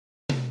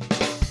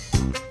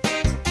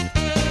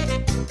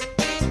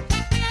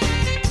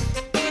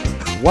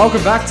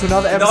Welcome back to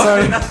another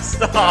episode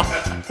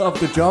Stop. of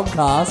the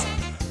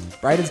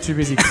JOMCast. Braden's too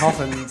busy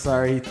coughing,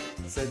 so he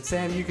said,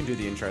 Sam, you can do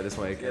the intro this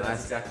week. Yeah,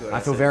 that's exactly what I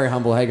feel said. very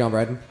humble. How you going,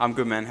 Braden? I'm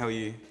good, man. How are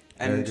you?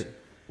 Very And good.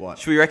 What?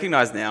 should we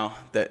recognise now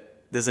that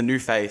there's a new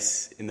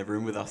face in the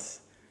room with us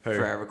Who?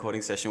 for our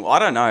recording session? Well, I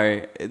don't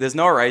know. There's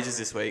no rages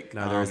this week.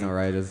 No, there is no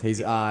rages.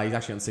 He's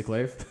actually on sick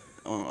leave.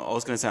 I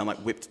was going to sound like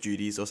whipped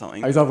duties or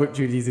something. Oh, he's on whip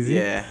duties, is he?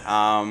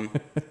 Yeah.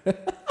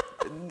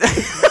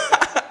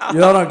 You're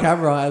not on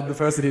camera, and the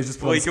first thing is just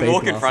put Well, on you can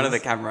walk speed in front of the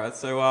glasses. camera.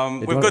 So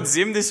we've want- got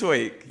Zim this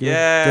week. Do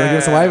Yeah. you want to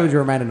give us a wave or do you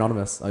remain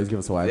anonymous? Oh, he's giving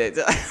us a wave.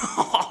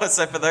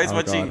 So for those Oh,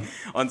 watching God.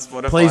 on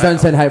Spotify, Please don't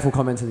send hateful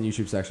comments in the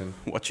YouTube section.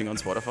 watching on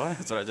Spotify.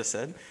 That's what I just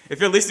said. If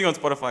you're listening on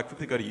Spotify,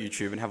 quickly go to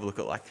YouTube and have a look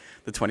at like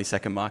the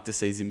 20-second mark to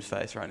see Zim's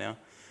face right now.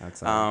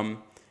 That's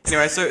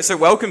Anyway, so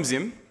welcome,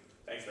 Zim.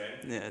 Thanks, man.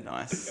 Yeah,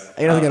 nice.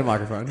 He doesn't get a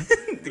microphone,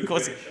 Of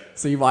course,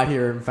 so you might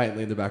hear him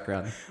faintly in the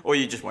background. or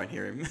you just won't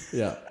hear him.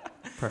 Yeah.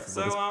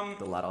 Preferably So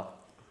the latter.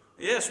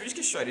 yeah, should we just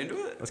get straight into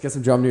it? Let's get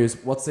some job news.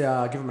 What's the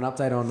give them an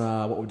update on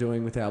what we're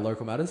doing with our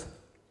local matters?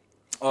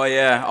 Oh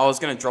yeah, I was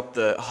gonna drop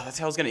that's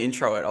how I was gonna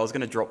intro it. I was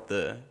gonna drop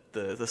the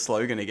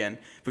slogan again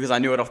because I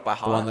knew it off by The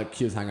heart. one that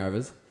cures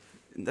hangovers.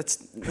 That's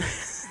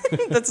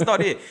that's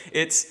not it.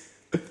 It's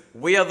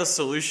we are the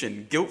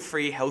solution.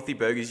 Guilt-free, healthy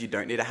burgers you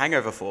don't need a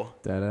hangover for.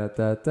 Da, da,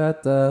 da, da,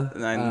 da.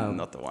 No,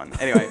 not the one.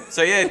 Anyway,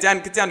 so yeah,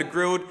 get down to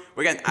Grilled.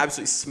 We're getting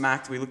absolutely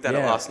smacked. We looked at it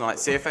Yeah. last night.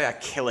 CFA are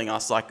killing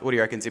us. Like, what do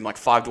you reckon, Tim? Like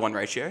 5-1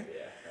 ratio.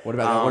 What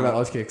about what about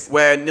those kicks?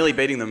 We're nearly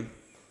beating them.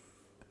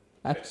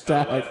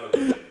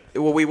 Hashtag.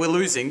 Well, we were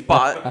losing,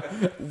 but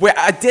we're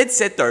a dead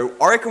set though.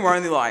 I reckon we're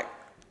only like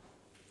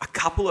a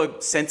couple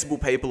of sensible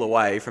people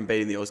away from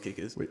beating the Oz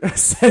Kickers.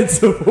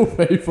 Sensible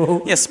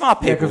people. Yeah, smart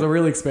Yeah, people. because we're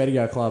really expanding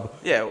our club.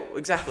 Yeah,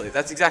 exactly.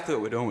 That's exactly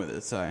what we're doing with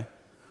it. So,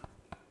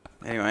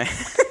 anyway,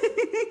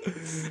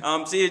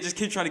 so yeah, just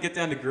keep trying to get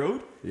down to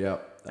Grilled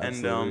Yep.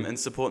 and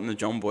supporting the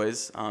John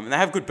boys. And they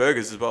have good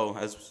burgers as well.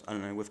 As I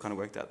don't know, we've kind of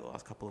worked out the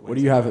last couple of weeks. What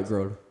do you have at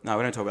Grilled? No,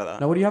 we don't talk about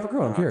that. No, what do you have at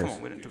Grilled? I'm curious. Come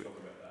on, we don't talk about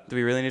that. Do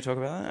we really need to talk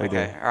about that? We do.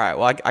 Okay, all right.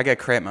 Well, I get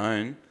to create my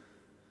own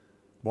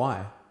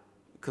Why?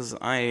 because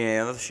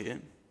that's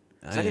shit.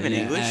 Is that even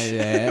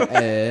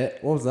English?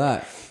 What was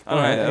that? I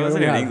don't know. That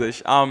wasn't even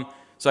English.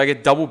 So I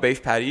get double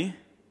beef patty,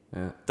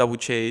 Yeah. double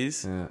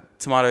cheese, Yeah.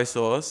 tomato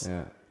sauce, Yeah.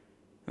 and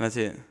that's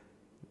it.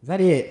 Is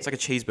that it? It's like a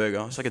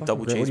cheeseburger. It's like a Fucking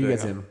double great. What do you get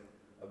cheeseburger. him?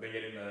 I've been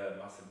getting the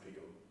mustard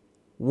pickle.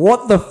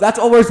 What the? That's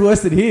almost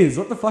worse than his.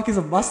 What the fuck is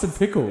a mustard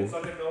pickle? It's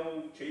like a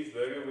normal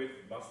cheeseburger with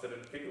mustard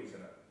and pickles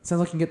in it. Sounds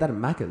like you can get that at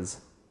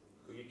Macca's.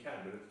 Well, you can,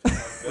 but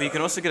it's Well, you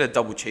can also get a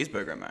double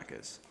cheeseburger at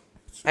Macca's.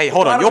 Hey,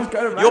 hold on. Why don't you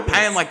go to You're Macca's?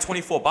 paying like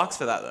 $24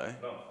 for that though.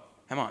 no,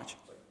 How much?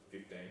 it's like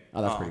 15.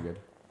 Oh, that's Oh. pretty good.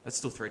 That's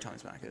still 3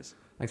 times Macca's.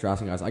 Thanks for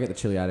asking, guys. I get the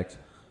chili addict.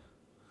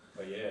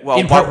 But yeah, Well,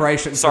 In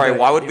preparation for Sorry, the-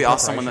 why would in we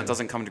ask someone preparation. that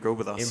doesn't come to grill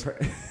with us?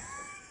 Impre-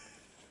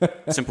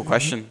 Simple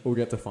question. we'll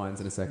get to fines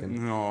in a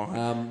second. No.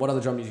 What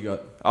other job news you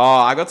got? Oh,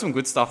 I got some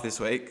good stuff this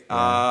week.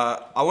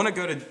 I want to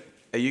go to.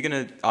 Are you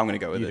gonna? I'm gonna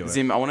go with You do it. it.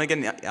 Zim, I want to get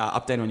an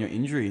update on your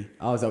injury.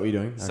 Oh, is that what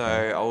you're doing? So,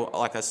 Okay.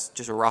 like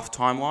just a rough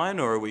timeline,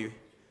 or are we?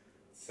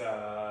 it's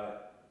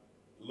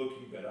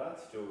looking better,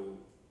 still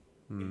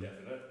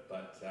indefinite,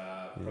 but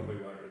probably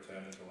won't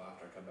return until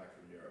after I come back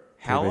from Europe.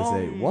 How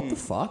TBC. long? What the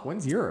fuck?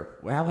 When's Europe?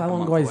 How a long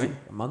month away is away. it?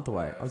 A month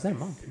away. Oh, is that a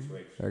month? 6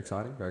 weeks. Very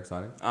exciting. Very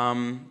exciting.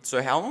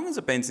 So how long has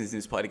it been since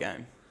he's played a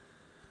game?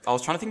 I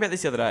was trying to think about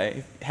this the other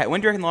day. When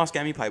do you reckon the last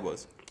game he played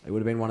was? It would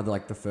have been one of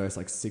the first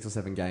 6 or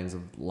 7 games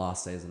of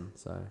last season.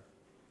 So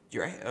Do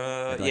you reckon?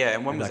 maybe Yeah,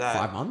 and when maybe was that?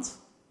 5 months.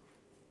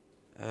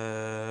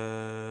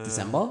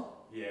 December.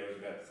 Yeah, it was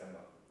about December.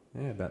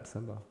 Yeah, about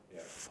December. Yeah.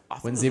 I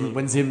thought When it was Zim really-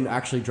 when Zim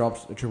actually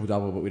dropped a triple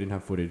double, but we didn't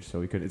have footage, so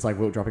we could. It's like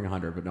we were dropping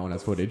 100, but no one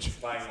has footage.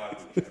 Playing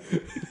like we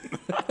should.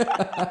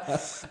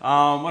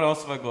 What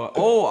else have I got?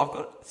 Oh, I've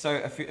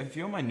got a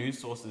few of my news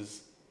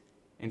sources.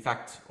 In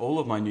fact, all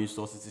of my news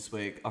sources this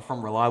week are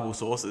from reliable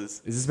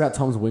sources. Is this about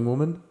Tom's wing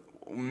woman?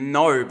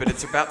 No, but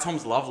it's about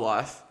Tom's love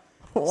life.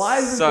 Why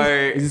is So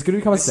Is this going to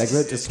become a it's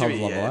segment? it's Just gonna Tom's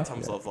be- love yeah, life.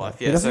 Tom's love life.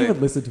 He Yeah, doesn't so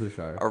even listen to the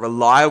show. a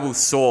reliable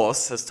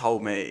source has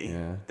told me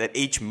Yeah. that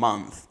each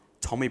month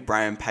Tommy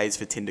Brand pays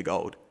for Tinder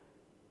Gold.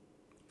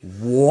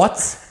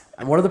 What?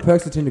 And what are the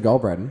perks of Tinder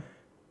Gold, Braden?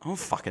 I don't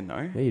fucking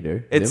know. Yeah, you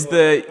do. It's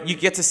you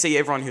get to see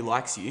everyone who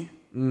likes you.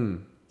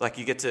 Like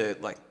you get to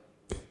like.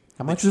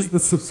 How much is the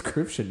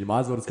subscription? You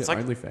might as well just get It's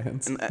like-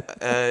 OnlyFans.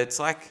 It's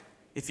like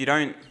if you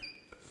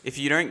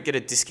don't get a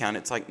discount,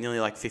 it's like nearly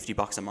like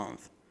 $50 a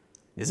month.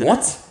 Isn't What?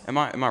 it? Am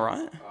I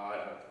right? I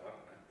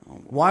don't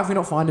know. Why have we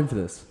not found him for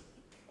this?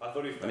 I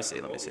thought he was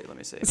Let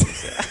me see.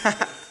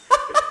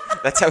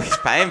 That's how he's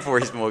paying for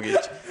his mortgage.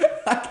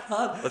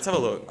 Let's have a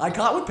look. I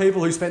can't with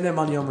people who spend their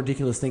money on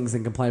ridiculous things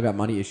and complain about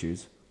money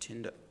issues.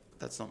 Tinder.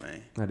 That's not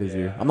me. That is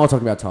you. I'm not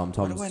talking about Tom.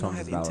 Why do I Tom's not is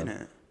have valid.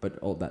 internet? But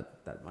all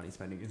that money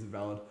spending isn't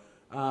valid.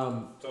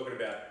 Talking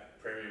about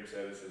premium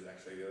services,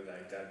 actually, the other day,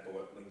 Dad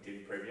bought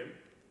LinkedIn Premium.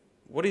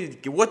 What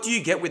do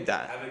you get with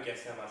that? Have a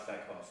guess how much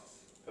that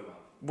costs per month.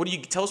 What do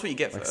you tell us what you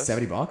get Like first?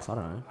 $70? I don't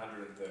know.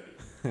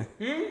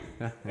 130.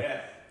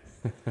 Yeah.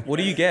 What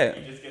do you get?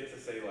 You just get to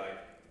see like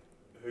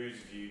who's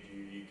viewed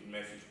you. You can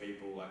message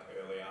people like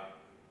earlier.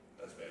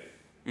 That's about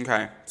it.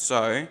 Okay,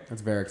 so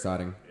That's very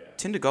exciting. Yeah.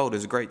 Tinder Gold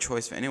is a great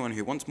choice for anyone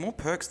who wants more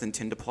perks than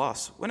Tinder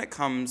Plus. When it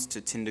comes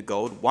to Tinder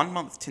Gold, 1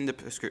 month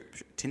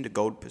Tinder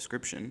Gold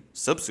subscription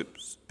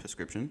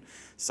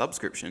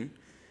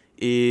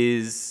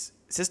is,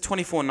 it says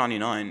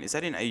 $24.99. Is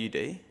that in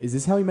AUD? Is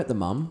this how you met the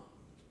mum?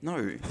 No,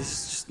 this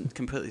is just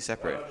completely Why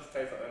separate. not just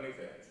pay for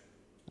OnlyFans?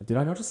 Did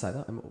I not just say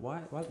that?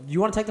 Why? You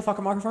want to take the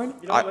fucking microphone?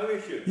 You know, maybe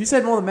we should. You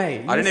said more than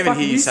me. I didn't even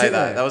hear you say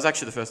that. That was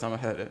actually the first time I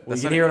heard it. Well,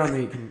 That's you can not hear it even- on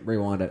the... You can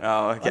rewind it.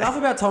 Oh, okay. Enough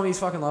about Tommy's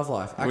fucking love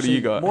life. Actually, What do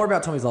you got? More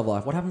about Tommy's love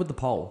life. What happened with the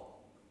poll?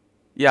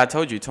 Yeah, I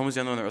told you. Tom was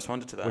the only one that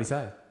responded to that. What did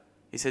he say?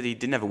 He said he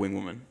didn't have a wing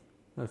woman.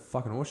 No,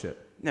 fucking horseshit.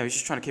 No, he's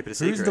just trying to keep it a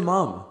secret. Who's the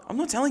mum? I'm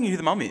not telling you who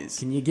the mum is.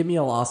 Can you give me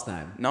a last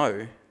name? No.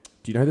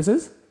 Do you know who this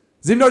is?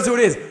 Zim knows who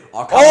it is.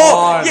 Oh, come Oh,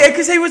 on. yeah,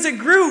 because he was at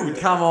Grilled.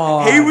 Come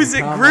on. He was at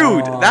come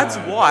Grilled. on. That's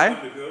why.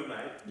 You're good, mate.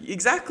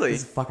 Exactly.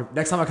 This is fucking...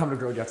 Next time I come to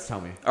Grilled, you have to tell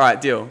me. All right,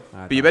 deal.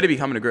 right, But you better be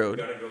coming to Grilled.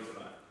 We're gonna go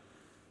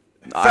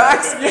tonight.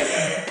 Facts!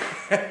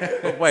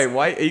 Wait,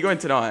 why are you going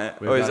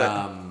tonight? Or is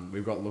that?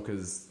 We've got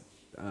Lucas...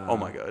 Oh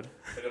my god.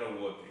 It's an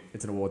award thing.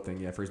 It's an award thing,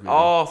 yeah, for his movie.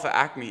 Oh, for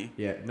Acme.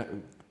 Yeah, no,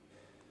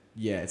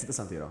 yeah, it's at the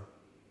Sun Theatre.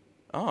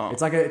 Oh.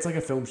 It's like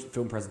a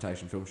film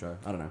presentation, film show.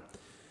 I don't know.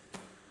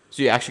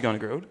 So you're actually going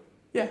to Grilled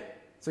Yeah,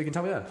 so you can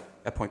tell me that.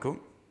 at Point Cook?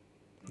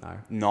 No.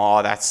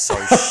 No, that's so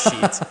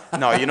shit.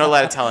 No, you're not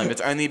allowed to tell him.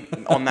 It's only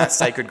on that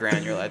sacred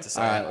ground you're allowed to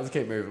say. All right, let's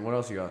keep moving. What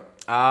else you got?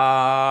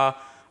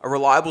 A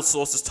reliable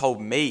source has told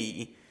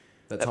me.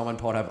 That Tom and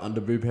Pod have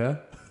underboob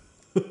hair.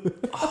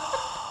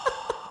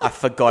 I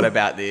forgot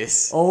about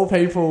this. All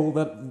people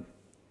that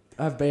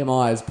have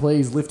BMIs,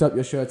 please lift up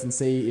your shirts and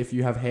see if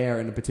you have hair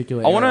in a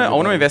particular. I want area of your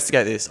to body.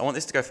 investigate this. I want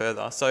this to go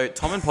further. So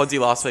Tom and Podsy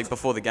last week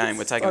before the game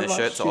were taking So their much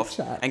shirts shit off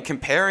chat. and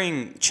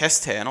comparing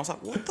chest hair, and I was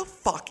like, "What the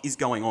fuck is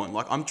going on?"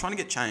 Like, I'm trying to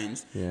get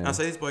changed, Yeah. and I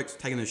see these blokes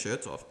taking their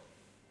shirts off,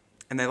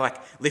 and they're like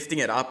lifting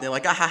it up. And they're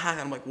like, "Ah ha ha!"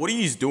 And I'm like, "What are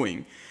you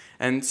doing?"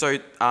 And so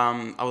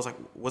I was like,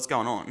 "What's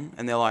going on?"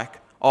 And they're like,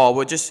 "Oh,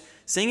 we're just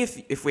seeing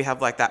if we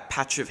have like that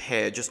patch of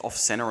hair just off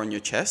center on your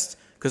chest,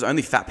 because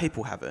only fat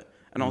people have it."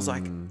 And I was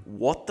like,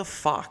 "What the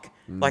fuck?"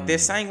 Like they're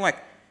saying like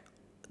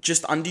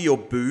just under your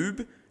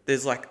boob,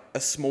 there's like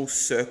a small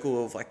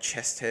circle of like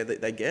chest hair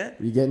that they get.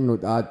 You're getting, mate.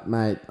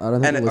 I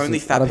don't think And only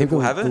fat people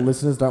have it? The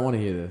listeners don't want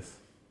to hear this.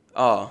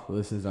 Oh, The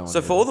listeners don't want.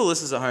 so to for all the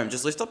listeners at home,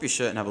 just lift up your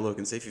shirt and have a look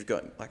and see if you've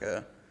got like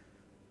a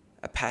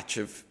patch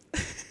of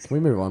Can we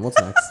move on? What's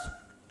next?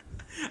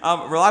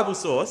 reliable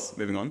source.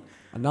 Moving on.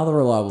 Another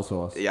reliable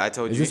source. Yeah, I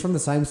told Is you. this from the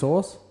same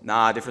source?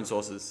 Nah, different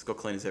sources. Got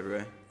cleaners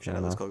everywhere. Shout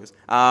out those Fair cloggers.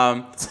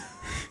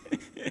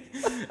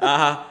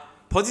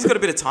 Podsy's got a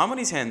bit of time on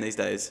his hand these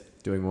days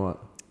Doing what?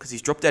 because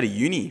he's dropped out of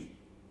uni.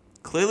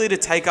 Clearly to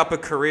take up a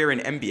career in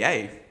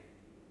NBA.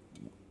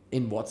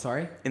 In what?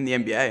 Sorry. In the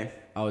NBA.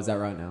 Oh, is that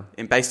right now?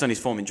 And based on his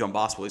form in John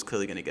basketball, he's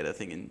clearly going to get a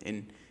thing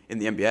in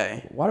the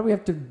NBA. Why do we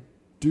have to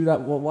do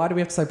that? Well, why do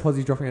we have to say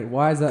Podsy's dropping it?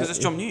 Why is that? 'Cause it's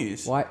John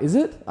News. Why is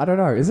it? I don't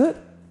know. Is it?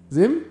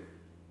 Zim?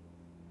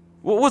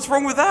 Well, what's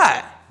wrong with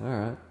that? All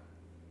right.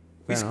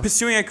 Fair He's enough.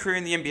 pursuing a career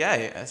in the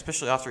NBA,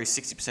 especially after his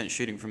 60%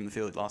 shooting from the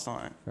field last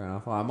night. Fair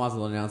enough. Well, I might as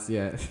well announce.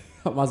 Yeah,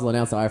 I might as well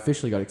announce that I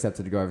officially got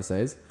accepted to go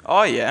overseas.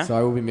 Oh, yeah. So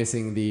I will be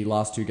missing the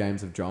last 2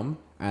 games of JOM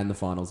and the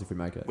finals if we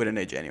make it. We don't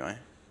need you anyway.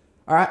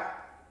 All right.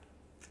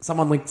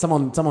 Someone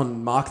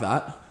mark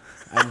that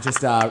and just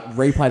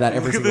replay that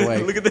every single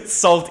week. Look at the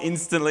salt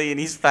instantly in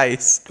his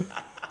face.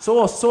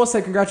 Source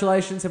said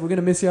congratulations. Said we're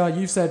gonna miss you.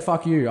 You've said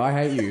fuck you. I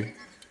hate you.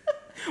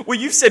 Well,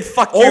 you've said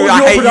fuck All you, of I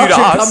your hate you to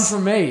production comes us.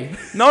 from me.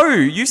 No,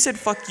 you said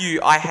fuck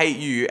you, I hate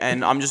you,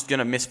 and I'm just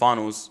gonna miss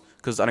finals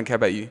because I don't care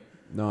about you.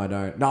 No, I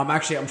don't. No, I'm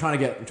trying to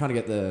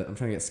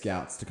get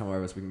scouts to come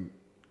over so we can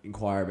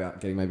inquire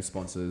about getting maybe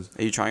sponsors.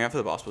 Are you trying out for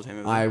the basketball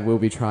team? I will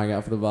be trying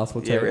out for the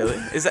basketball team. Yeah, really?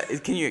 Is that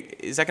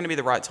going to be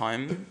the right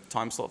time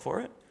slot for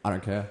it? I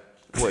don't care.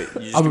 Wait,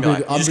 you're just I'm gonna, gonna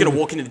be- you're just I'm gonna gonna-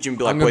 walk into the gym and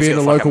be like, I'm gonna boys, be in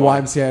get the the fuck local out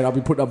of YMCA and I'll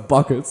be putting up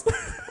buckets.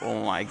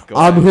 Oh my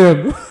god! I'm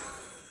him.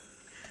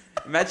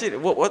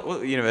 Imagine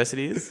what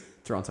university is?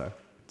 Toronto.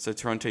 So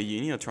Toronto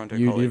Uni or Toronto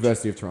College?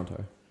 University of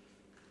Toronto.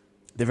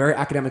 They're very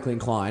academically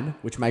inclined,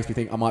 which makes me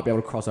think I might be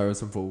able to cross over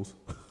some fools.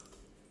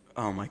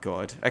 Oh my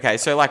god. Okay,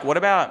 so like, what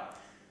about?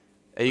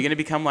 Are you going to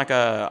become like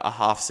a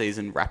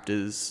half-season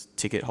Raptors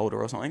ticket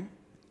holder or something?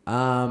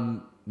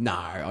 No,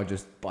 I'll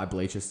just buy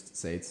bleacher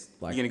seats.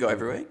 Like, You're going to go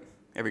every week,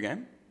 every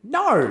game?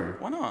 No.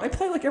 Why not? They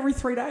play like every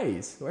 3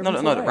 days. Or every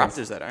No, 4 the days.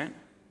 Raptors they don't.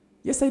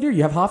 Yes, they do.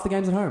 You have half the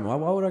games at home. Why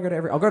would I go to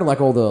every... I'll go to like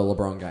all the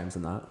LeBron games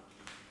and that.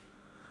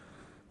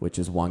 Which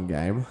is 1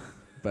 game.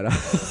 But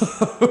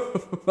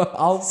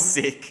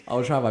Sick.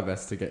 I'll try my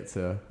best to get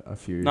to a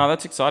few. No,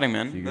 that's exciting,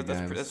 man. Few good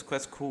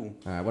That's cool.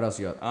 All right, what else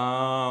you got?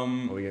 Are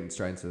we getting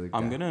straight into the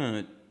I'm game?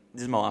 gonna.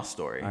 This is my last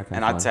story, Okay, and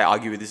fine. I'd say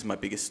argue this is my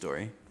biggest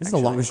story. This is the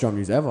longest job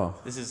news ever.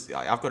 This is.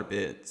 I've got a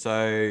bit, so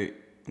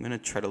I'm gonna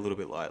tread a little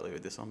bit lightly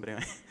with this one. But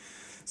anyway,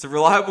 so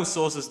reliable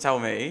sources tell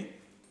me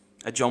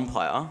a John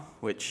player,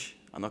 which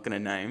I'm not gonna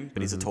name,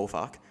 but he's a tall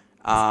fuck,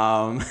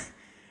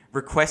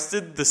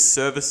 requested the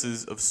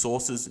services of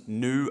Sauce's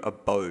new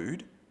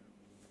abode.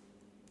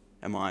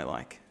 Am I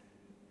like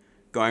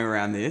going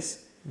around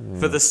this?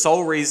 For the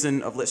sole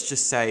reason of, let's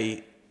just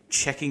say,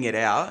 checking it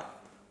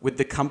out with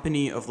the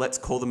company of, let's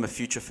call them a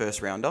future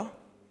first rounder. Are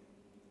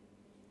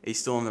you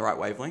still on the right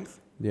wavelength?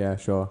 Yeah,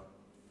 sure.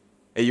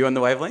 Are you on the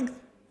wavelength?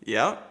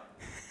 Yeah.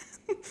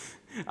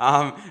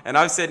 And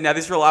I've said, now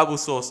this reliable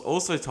source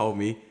also told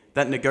me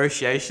that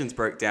negotiations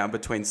broke down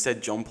between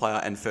said John player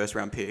and first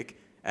round pick,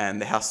 and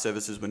the house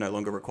services were no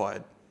longer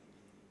required.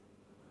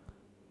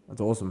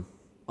 That's awesome.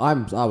 I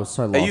was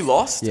so lost. Are you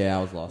lost? Yeah,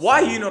 I was lost.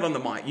 Why are you not on the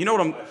mic? You know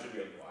what I'm... I should be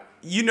on the mic.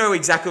 You know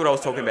exactly what I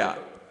was talking about.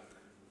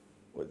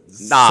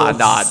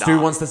 Nah. Stu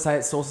wants to say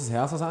it's Sauce's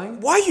house or something?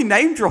 Why are you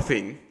name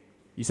dropping?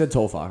 You said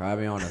tall fuck, I'll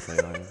be honest.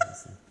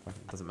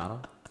 Like, doesn't matter.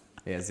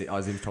 Yeah, I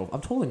was in tall. I'm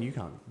taller than you,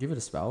 can't. Give it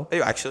a spell. Are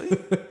you actually?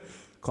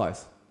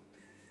 Close.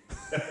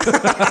 Probably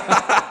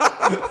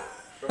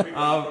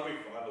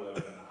 5'11" and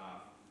a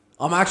half.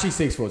 I'm actually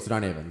 6 foot, so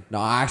don't even. No,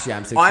 I actually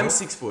am 6 foot. I'm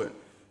 6 foot.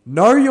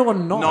 No, you're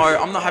not. No,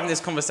 I'm not having this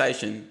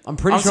conversation. I'm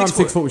pretty sure I'm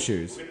 6 foot with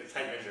shoes. We're going to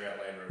take measure out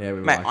later. Yeah, we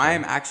will. Mate, actually. I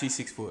am actually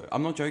 6 foot.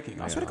 I'm not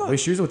joking. I swear to God. With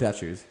shoes or without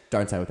shoes?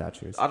 Don't say without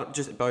shoes. I don't,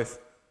 just both.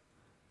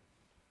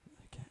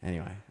 Okay.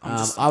 Anyway,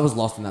 just- I was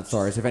lost in that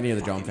story, so if any of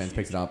the John fucking fans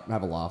picks it up,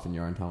 have a laugh in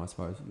your own time, I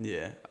suppose.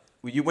 Yeah.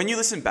 When you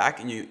listen back,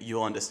 and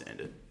you'll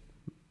understand it.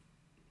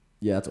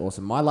 Yeah, that's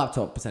awesome. My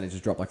laptop percentage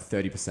has dropped like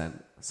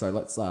 30%. So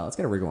let's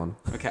get a wriggle on.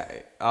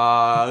 Okay.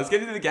 Let's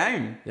get into the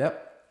game.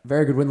 Yep.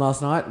 Very good win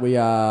last night. We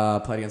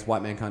played against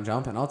White Man Can't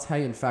Jump, and I'll tell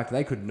you, in fact,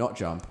 they could not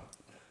jump.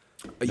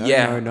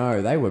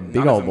 No, they were big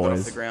None of old them got off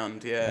boys. the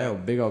ground. They Yeah. were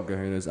big old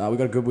kahunas. We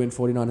got a good win,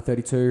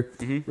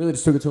 49-32. Really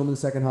just took it to them in the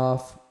second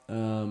half.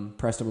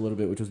 Pressed them a little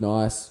bit, which was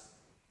nice.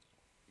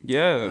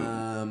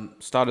 Yeah.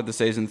 Started the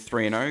season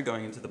 3-0,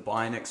 going into the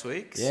bye next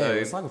week. Yeah, So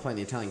it's like we're playing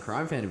the Italian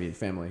crime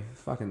family.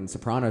 Fucking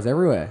Sopranos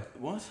everywhere.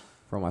 what?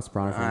 For all my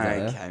Soprano fans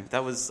out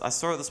there. Okay, I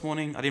saw it this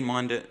morning. I didn't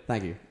mind it,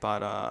 Thank you.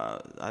 but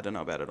I don't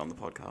know about it on the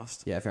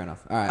podcast. Yeah, fair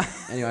enough. All right.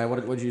 Anyway,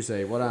 what did you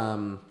see? What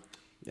any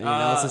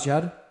analysis you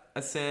had? I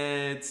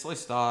said slow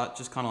start,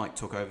 just kind of like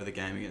took over the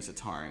game against a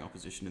tiring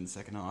opposition in the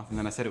second half, and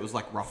then I said it was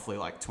like roughly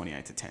like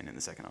 28-10 in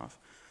the second half.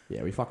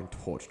 Yeah, we fucking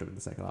torched them in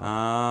the second half.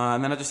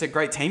 And then I just said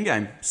great team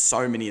game,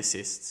 so many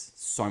assists,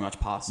 so much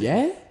passing.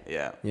 Yeah?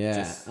 Yeah. Yeah.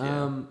 Just,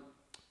 yeah.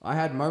 I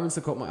had moments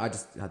that caught my... I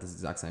just had this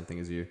exact same thing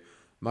as you.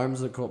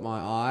 Moments that caught my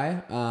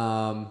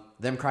eye.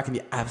 Them cracking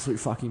the absolute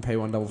fucking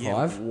P155.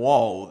 Yeah,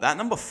 whoa, that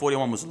number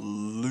 41 was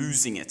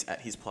losing it at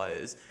his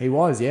players. He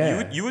was,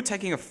 yeah. You were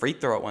taking a free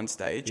throw at one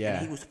stage, Yeah.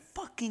 and he was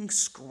fucking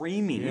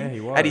screaming Yeah, he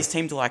was. at his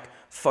team to like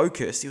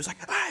focus. He was like,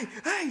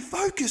 hey,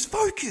 focus.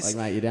 Like,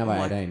 mate, you're down by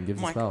I'm 18. Give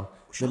us a like, spell.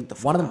 shut the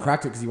One of them fuck up.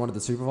 cracked it because he wanted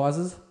the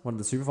supervisor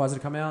to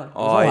come out. It was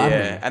Oh all yeah,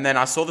 happening. and then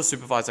I saw the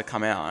supervisor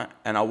come out,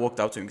 and I walked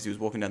up to him because he was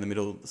walking down the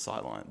middle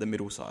sideline. You know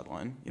what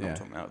I'm Yeah.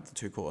 talking about, the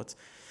two courts.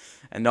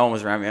 And no one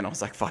was around me, and I was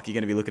like, fuck, you're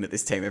going to be looking at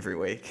this team every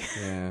week.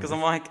 Yeah. Because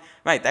I'm like,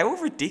 mate, they were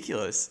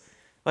ridiculous.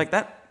 Like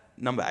that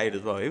number 8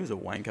 as well, he was a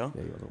wanker.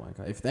 Yeah, he was a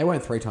wanker. If they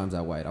weren't 3 times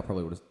our weight,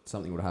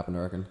 something would have happened,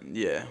 I reckon.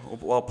 Yeah.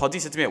 Well, Poddy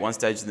said to me at one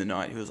stage of the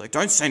night, he was like,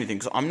 don't say anything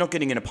because I'm not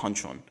getting in a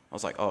punch on. I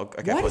was like, oh,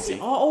 okay, Why Poddy.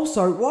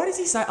 does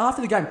he say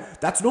after the game,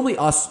 that's normally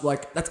us,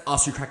 like, that's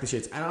us who crack the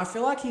shits. And I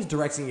feel like he's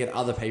directing it at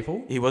other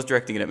people. He was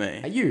directing it at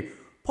me. At you.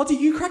 Poddy,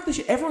 you crack the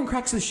shit. Everyone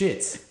cracks the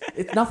shits.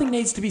 Nothing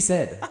needs to be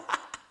said.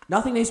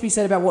 Nothing needs to be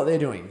said about what they're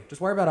doing.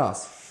 Just worry about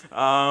us.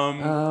 Other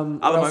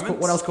moments?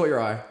 What else caught your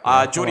eye?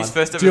 Geordie's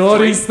first ever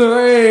Geordie's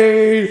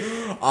 3.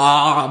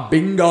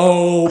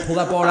 Bingo. Pull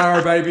that bow and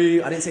arrow,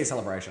 baby. I didn't see a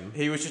celebration.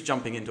 He was just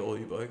jumping into all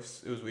you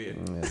blokes. It was weird.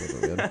 Yeah, it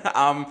was weird.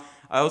 I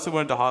also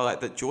wanted to highlight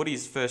that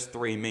Geordie's first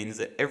 3 means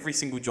that every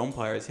single John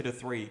player has hit a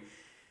 3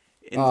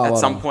 at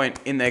some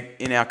point in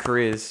our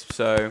careers.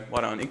 So,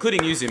 well done.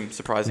 Including you, Zim,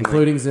 surprisingly.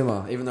 Including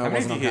Zimmer, even though How it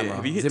many wasn't on have you hit? camera.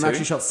 Have you hit Zim 2?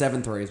 actually shot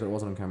 7 threes, but it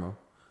wasn't on camera.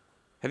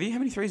 How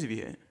many 3s have you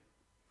hit?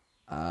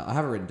 I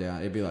have it written down.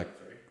 It'd be like,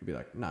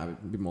 no,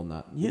 it'd be more than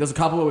that. Yeah. There's a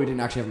couple where we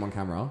didn't actually have them on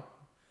camera.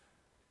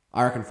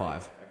 I reckon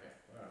 5.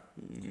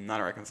 I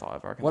don't reckon 5.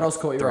 I reckon What like else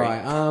caught your 3.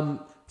 eye?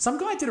 Some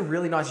guy did a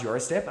really nice Euro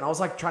step, and I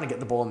was like trying to get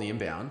the ball on the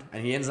inbound,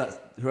 and he ends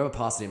up, whoever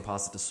passed it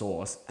to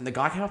Source, and the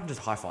guy came up and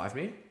just high-fived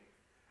me.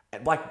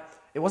 And like,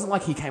 it wasn't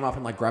like he came up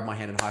and like grabbed my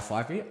hand and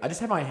high-fived me. I just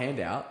had my hand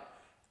out,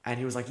 and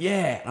he was like,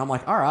 yeah. And I'm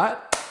like, all right.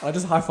 I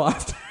just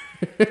high-fived.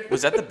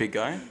 Was that the big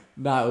guy?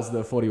 No, it was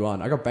the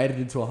 41. I got baited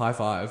into a high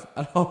five,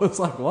 and I was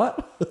like,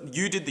 "What?"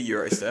 You did the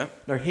Euro step.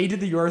 No, he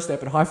did the Euro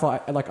step and high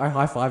five, and like I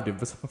high fived him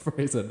for some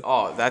reason.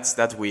 Oh, that's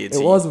weird.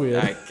 It was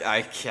weird.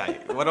 Okay.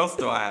 What else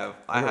do I have?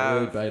 I got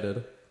really have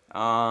baited.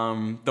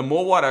 the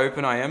more wide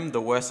open I am,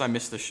 the worse I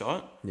miss the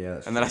shot. Yeah,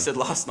 that's and then I said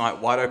last night,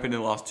 wide open in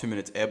the last 2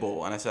 minutes,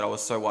 airball, and I said I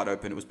was so wide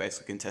open it was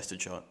basically a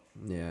contested shot.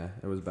 Yeah,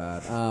 it was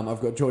bad.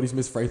 I've got Geordie's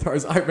missed free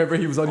throws. I remember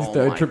he was on his Oh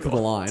third my trip to the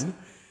God. line,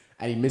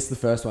 and he missed the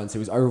first one, so he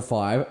was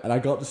 0-5. And I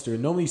got to Stu.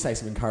 Normally you say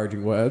some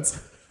encouraging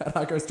words, and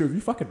I go, Stu, have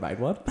you fucking made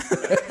one?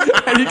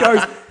 And he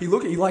goes,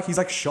 he's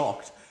like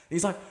shocked.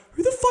 He's like,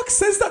 who the fuck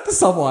says that to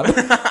someone?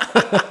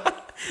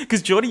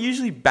 Because Jordy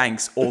usually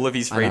banks all of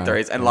his free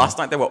throws, and last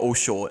night they were all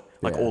short,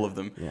 like all of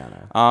them. Yeah,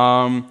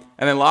 I know.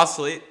 And then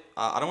lastly,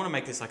 I don't want to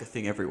make this like a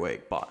thing every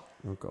week, but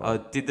God. I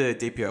did the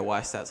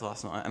DPOY stats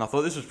last night, and I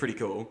thought this was pretty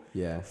cool.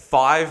 Yeah.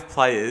 5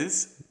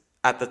 players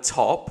at the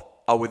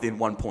top are within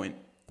 1 point.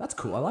 That's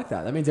cool. I like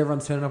that. That means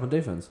everyone's turning up on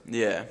defense.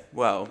 Yeah,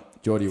 well,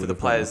 Jordy for would the have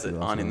players played that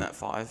last aren't in night. that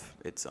 5,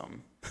 it's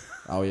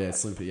Oh yeah,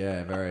 Slimpy.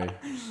 Yeah, very.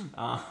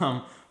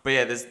 But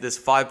yeah, there's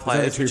 5 There's players.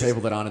 only 2 which is-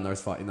 people that aren't in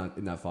those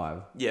in that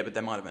 5. Yeah, but they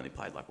might have only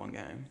played like 1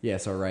 game. Yeah,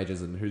 so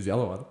Rages and who's the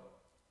other one?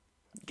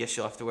 Guess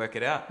you'll have to work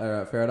it out. All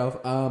right, fair enough.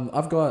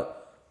 I've got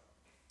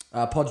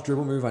Pod's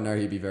dribble move. I know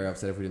he'd be very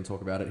upset if we didn't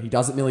talk about it. He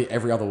does it nearly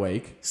every other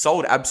week.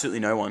 Sold absolutely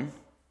no one.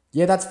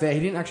 Yeah, that's fair. He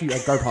didn't actually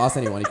go past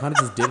anyone. He kind of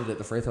just did it at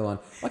the free throw line.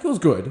 Like, it was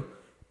good.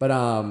 But,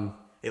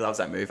 He loves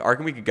that move. I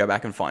reckon we could go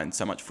back and find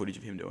so much footage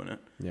of him doing it.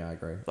 yeah, I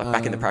agree. Like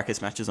back in the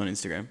practice matches on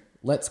Instagram.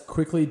 Let's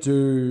quickly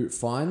do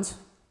fines,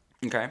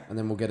 Okay. and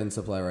then we'll get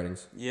into player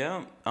ratings.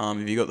 Yeah.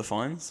 Have you got the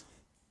fines?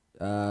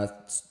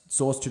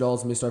 Source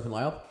 $2 missed open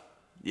layup.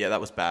 Yeah,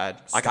 that was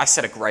bad. Like I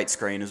set a great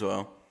screen as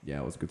well. Yeah,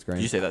 it was a good Did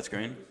screen. you see that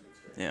screen?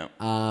 Yeah.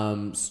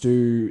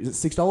 Stu,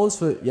 is it $6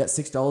 for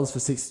 $6 for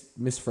 6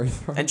 missed free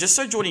throws? And just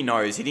so Jordy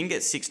knows, he didn't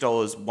get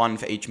 $6, 1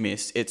 for each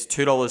miss. It's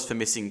 $2 for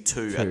missing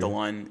 2 at the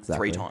line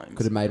Exactly. 3 times.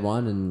 Could have made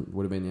one and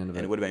would have been the end of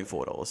And it. it would have been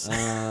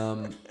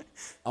 $4.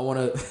 I want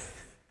to.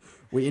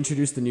 We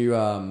introduced the new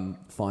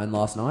fine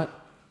last night,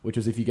 which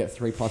was if you get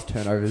 3+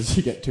 turnovers,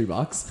 you get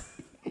 $2.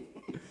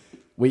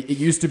 It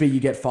used to be you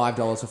get $5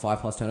 for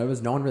 5+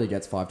 turnovers. No one really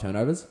gets 5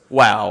 turnovers.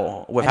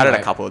 Wow. We've had it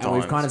a couple of and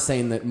times. we've kind of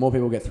seen that more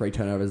people get 3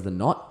 turnovers than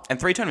not. And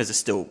 3 turnovers are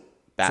still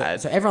bad.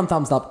 So everyone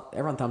thumbs up.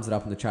 Everyone thumbs it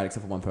up in the chat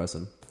except for one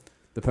person.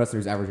 The person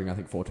who's averaging, I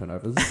think, 4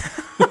 turnovers.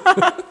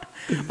 But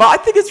I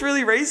think it's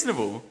really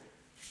reasonable.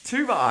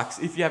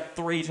 $2 if you have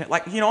 3...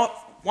 Like, you know what?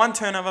 1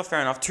 turnover,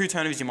 fair enough. 2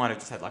 turnovers, you might have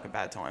just had like a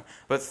bad time.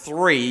 But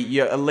 3,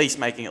 you're at least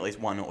making at least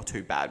 1 or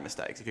 2 bad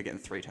mistakes if you're getting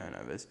 3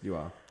 turnovers. You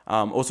are.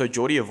 Also,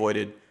 Jordy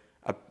avoided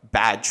a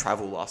bad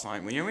travel last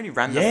night. When he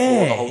ran the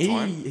floor the whole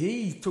time.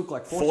 he took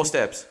like 4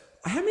 steps.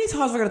 How many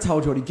times have I got to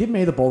tell Jordy, give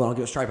me the ball and I'll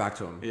give it straight back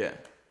to him? Yeah.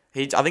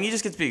 I think he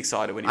just gets a bit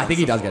excited when he I runs think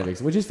he the does floor. get a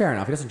big, which is fair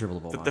enough. He doesn't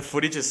dribble the ball. The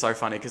footage is so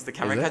funny because the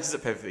camera Is it? catches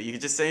it perfectly. You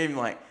can just see him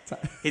like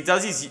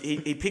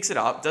he picks it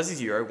up, does his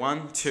Euro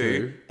 1, 2,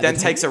 Two. then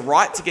takes a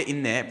right to get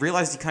in there,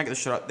 realizes he can't get the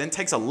shot up, then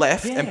takes a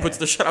left and puts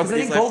the shot up with They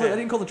his didn't, left they hand.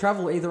 didn't call the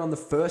travel either on the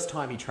first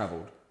time he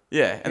travelled.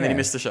 Yeah, and then he Yeah.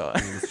 missed the shot.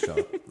 He missed the shot.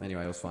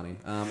 Anyway, it was funny.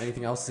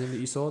 Anything else, Sim, that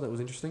you saw that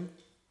was interesting?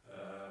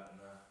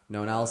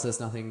 No analysis,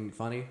 nothing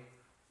funny?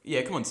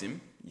 Yeah, come on,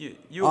 Sim. You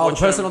were Oh, the watching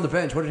person him. on the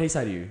bench, what did he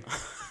say to you?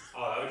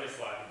 Oh, they were just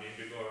like being a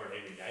bit more of an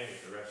even game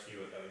if the refs knew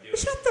what they were doing.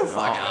 Shut the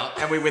fuck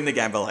up. And we win the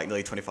game by like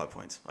nearly 25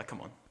 points. Like,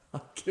 come on.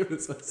 Give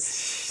us a...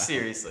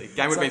 Seriously.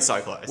 Game would have been so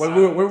close. When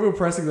we were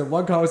pressing them,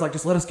 one guy was like,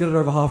 just let us get it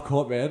over half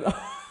court, man.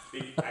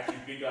 Big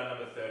guy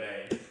number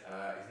 13. His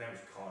name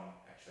is Con.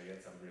 Actually, he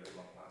had some really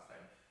long last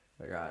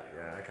name. Right,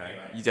 yeah, okay.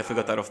 Anyway, You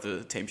definitely got that off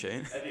the team sheet.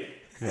 I did.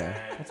 Yeah.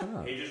 And What's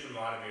up? he just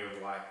reminded me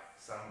of like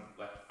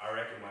I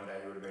reckon one day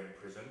he would have been in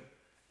prison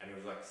and he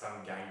was like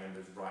some gang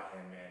member's right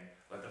hand man.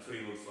 Like that's what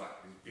he looks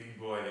like. This big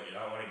boy that you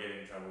don't want to get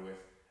in trouble with.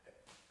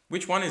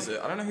 Which one is it?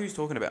 I don't know who he's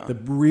talking about. The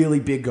really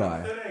big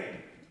guy. 13.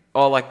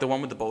 Oh, like the one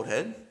with the bald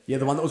head? Yeah,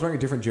 the one that was wearing a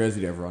different jersey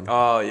to everyone.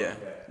 Oh, yeah.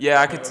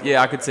 I could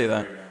see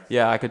that.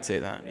 Yeah, I could see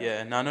that.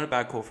 Yeah, no, not a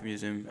bad call from you,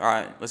 Zoom. All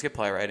right, let's get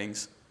player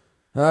ratings.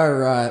 All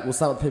right, we'll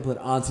start with people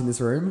that aren't in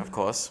this room. Of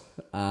course.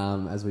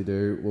 As we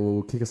do,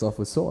 we'll kick us off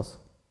with Sauce.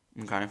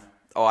 Okay.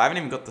 Oh, I haven't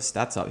even got the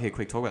stats up. Here,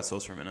 quick, talk about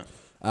Sauce for a minute.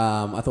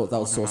 I thought that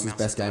was Okay, my Sauce's mouse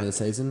best is game of dead. the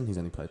season. He's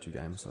only played 2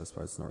 games, so I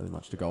suppose it's not really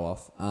much to go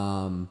off.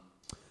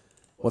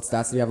 What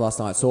stats did he have last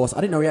night? Sauce, I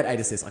didn't know he had 8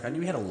 assists. Like, I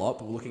knew he had a lot,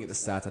 but looking at the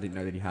stats, I didn't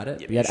know that he had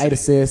it. Yeah, But he had you 8 should-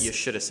 assists. You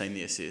should have seen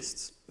the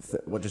assists.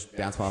 Just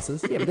bounce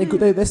passes? Yeah, but they're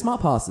good. They're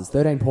smart passes.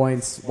 13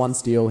 points, 1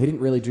 steal. He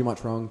didn't really do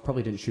much wrong.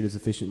 Probably didn't shoot as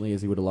efficiently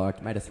as he would have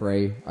liked. Made a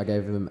 3. I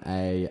gave him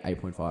a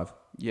 8.5.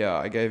 Yeah,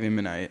 I gave him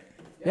an 8.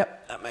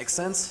 Yep, that makes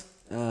sense.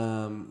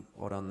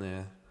 What on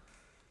there?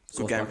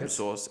 Good game from buckets.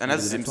 Sauce. And Maybe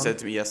as the Zim next said one?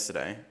 to me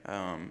yesterday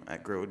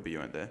at Grillwood, but you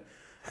weren't there,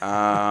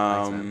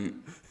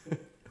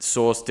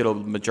 Sauce did a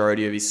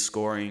majority of his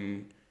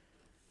scoring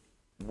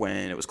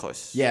when it was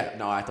close. Yeah,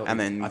 no, I thought. And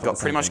then I thought got the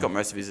pretty same much thing. got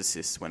most of his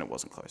assists when it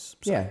wasn't close.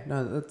 So. Yeah,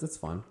 no, that's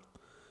fine.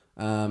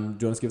 Do you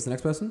want us to give us the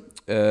next person?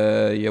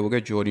 Yeah, we'll go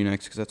Geordie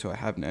next because that's who I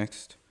have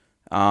next.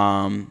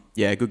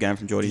 Yeah, good game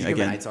from Geordie Did you give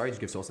him again. an 8, sorry? Did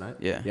you give Sauce an 8?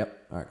 Yeah.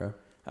 Yep. All right,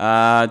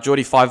 go.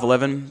 Geordie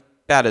 5'11",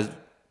 about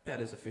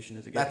as efficient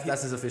as it gets.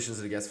 That's as efficient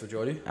as it gets for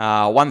Geordie.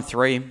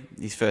 1-3,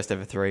 his first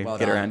ever 3. Well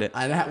Get done. around it.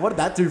 And what did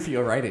that do for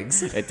your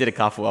ratings? It did a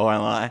couple, I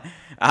won't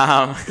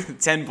lie.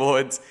 10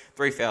 boards,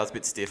 3 fouls, a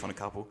bit stiff on a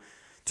couple.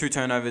 2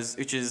 turnovers,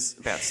 which is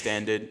about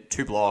standard.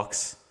 2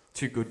 blocks,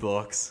 2 good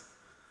blocks.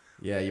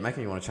 Yeah, you're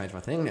making me want to change my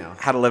thing now.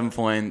 Had 11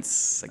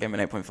 points. I gave him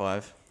an 8.5.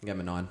 I gave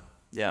him a 9.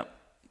 Yeah,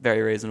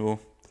 very reasonable.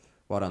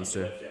 Well done,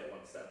 Stu. Left out one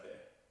stat there.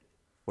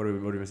 What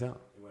did we miss out?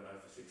 He went over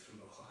 6 from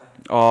the line.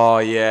 Oh,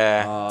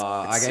 yeah.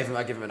 I give him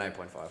an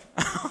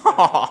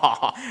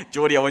 8.5.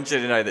 Geordie, I want you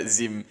to know that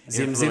Zim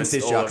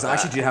stitched all up of because I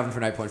actually that. did have him for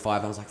an 8.5.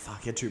 And I was like,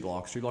 fuck, he had 2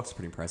 blocks. 2 blocks is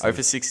pretty impressive. 0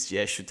 for 6,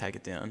 yeah, should take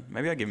it down.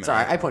 Maybe I give him an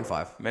Sorry, 8.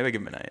 8.5. Maybe I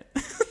give him an 8.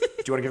 Do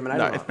you want to give him an 8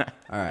 No, or not? no.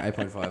 All right,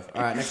 8.5.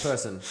 All right, next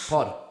person.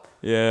 Pod.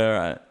 Yeah,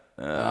 right.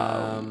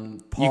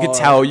 Pod. You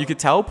could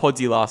tell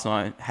Podsy last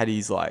night had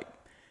his like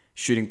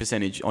shooting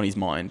percentage on his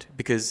mind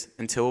because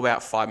until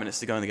about 5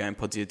 minutes to go in the game,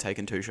 Podsy had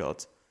taken 2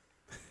 shots.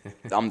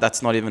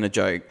 That's not even a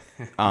joke.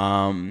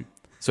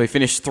 So he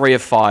finished 3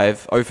 of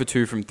 5, 0 for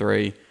 2 from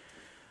 3.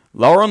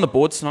 Lower on the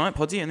board tonight,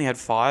 Podsy only had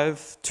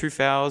 5, 2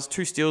 fouls,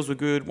 2 steals were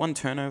good, 1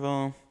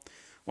 turnover,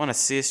 1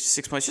 assist,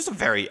 6 points. Just a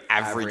very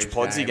average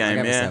Podsy game.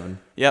 I gave Yeah. a 7.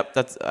 Yep.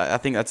 I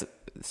think that's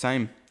the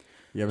same.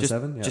 You have Just, a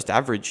 7? Yeah. just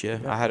average. Yeah.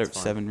 Yeah, I had a that's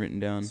fine. 7 written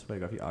down. Swear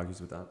to God, if he argues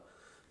with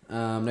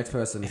that. Next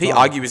person. If he Tom.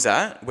 argues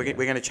that, we're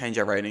going to change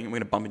our rating and we're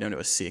going to bump it down to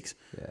a 6.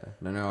 Yeah,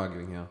 no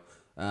arguing here.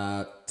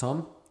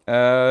 Tom?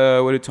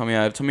 What did Tommy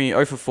have? Tommy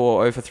 0 for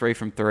 4, 0 for 3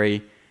 from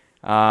 3.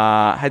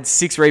 Had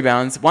 6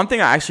 rebounds. One thing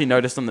I actually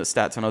noticed on the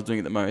stats when I was doing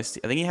it the most,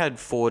 I think he had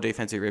 4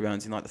 defensive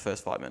rebounds in like the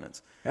first 5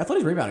 minutes. Yeah, I thought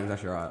his rebounding was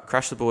actually right.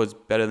 Crashed the boards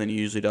better than he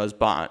usually does,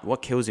 but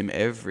what kills him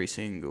every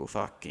single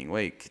fucking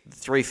week?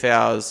 3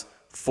 fouls,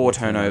 4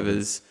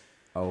 turnovers.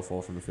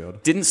 0-4 from the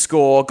field. Didn't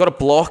score, got a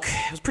block.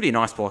 It was a pretty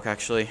nice block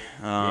actually.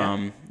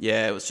 Yeah,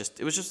 it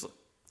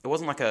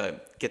wasn't like a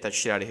get that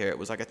shit out of here. It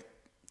was like a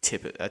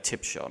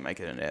tip shot,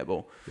 make it an air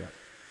ball. Yeah.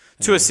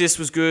 2 assists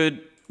was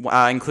good,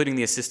 including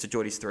the assist to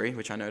Geordie's 3,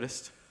 which I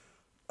noticed.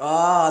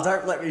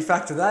 Don't let me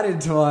factor that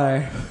into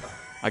my...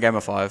 I gave him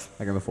a 5.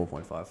 I gave him a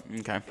 4.5.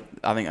 Okay,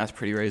 I think that's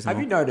pretty reasonable.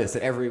 Have you noticed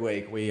that every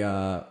week we...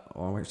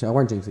 actually, I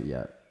won't jinx it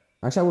yet.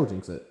 Actually, I will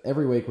jinx it.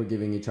 Every week we're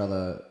giving each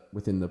other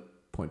within the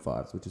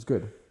 0.5s, which is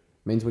good.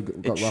 Means we've got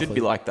It roughly... should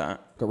be like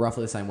that. Got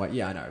roughly the same weight.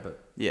 Yeah, I know,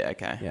 but... Yeah,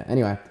 okay. Yeah,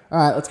 anyway. All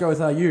right, let's go with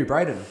you,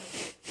 Brayden.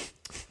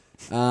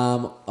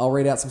 I'll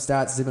read out some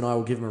stats. Zim and I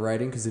will give him a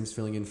rating because Zim's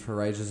filling in for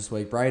Rages this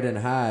week.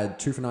 Brayden had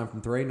 2 for 9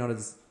 from 3, not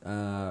as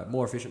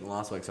more efficient than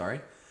last week,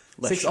 sorry.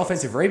 Less 6 shots.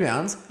 offensive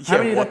rebounds.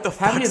 Yeah, what the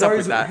fuck's up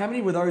with that? How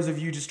many were those of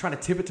you just trying to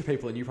tip it to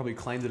people and you probably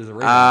claimed it as a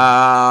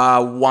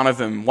rebound? One of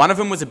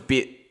them was a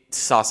bit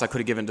sus. I could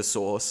have given to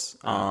Source.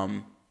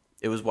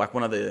 It was like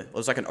it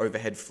was like an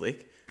overhead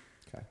flick.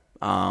 Okay.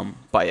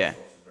 But yeah.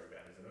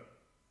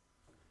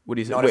 What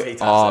do you say? Not if he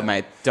taps Oh, it.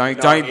 mate, don't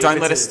If let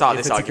it's us start if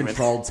this it's argument. a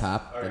controlled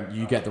tap, then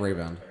you get the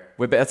rebound.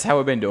 That's how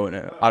we've been doing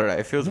it. I don't know. It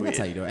I feels think weird. that's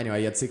how you do it. Anyway,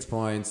 you had 6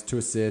 points, 2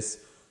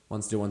 assists,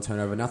 1 steal, 1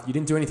 turnover. Nothing. You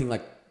didn't do anything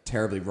like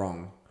terribly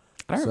wrong.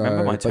 I don't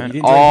remember my But turnover. you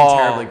didn't do anything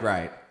terribly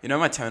great. You know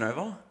my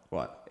turnover?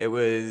 What? It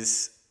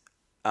was,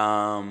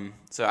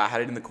 so I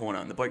had it in the corner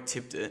and the bloke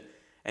tipped it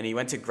and he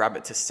went to grab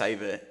it to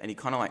save it and he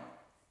kind of like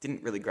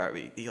didn't really grab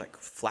it. He like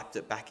flapped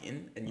it back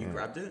in and you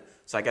grabbed it.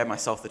 So I gave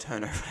myself the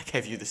turnover and I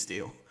gave you the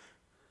steal.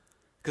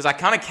 Because I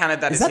kind of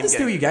counted that Is as that him the steal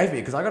getting... you gave me?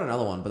 Because I got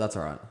another one, but that's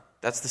all right.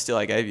 That's the steal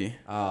I gave you.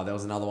 There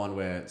was another one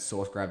where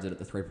Source grabbed it at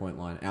the 3-point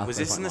line. Was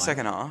this in the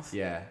second half?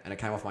 Yeah, and it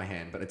came off my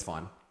hand, but it's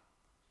fine.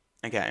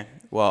 Okay.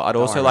 Well, I'd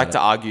Don't also worry like about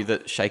to argue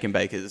that Shake and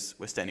Bakers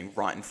were standing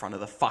right in front of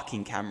the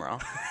fucking camera.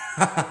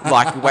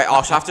 Wait,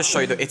 I'll have to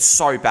show you that it's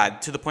so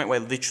bad to the point where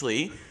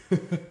literally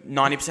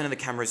 90% of the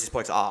camera is this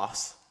bloke's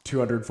ass.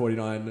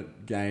 249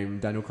 game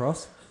Daniel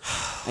Cross.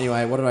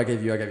 Anyway, what did I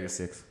give you? I gave you a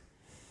 6.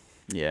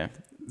 Yeah.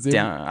 Zim?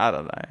 Down, I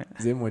don't know.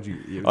 Zim, what'd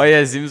you... Oh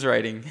yeah, Zim's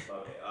rating. Okay,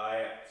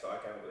 I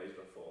came up with these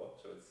before,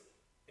 so it's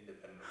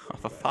independent. Oh,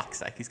 for fuck's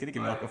sake, he's gonna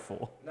give me like a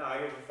 4. No, I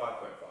gave it 5.5.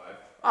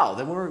 Oh,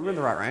 then we're in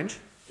the right range.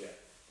 Yeah.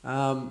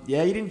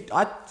 Yeah, you didn't...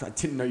 I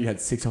didn't know you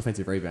had 6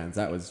 offensive rebounds.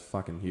 That was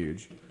fucking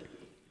huge.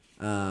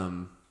 I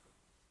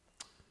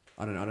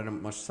don't know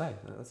much to say.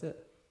 That's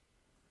it.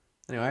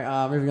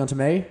 Anyway, moving on to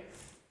me.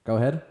 Go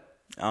ahead.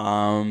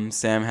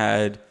 Sam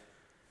had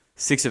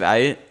 6 of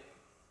 8.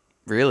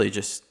 Really,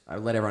 just I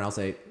let everyone else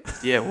eat.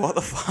 yeah. What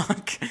the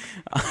fuck?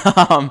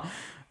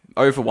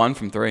 0 for 1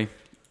 from 3.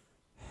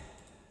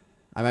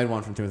 I made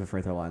 1 from 2 with the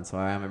free throw line, so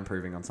I am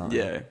improving on something.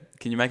 Yeah.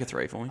 Can you make a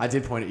 3 for me? I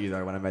did point at you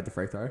though when I made the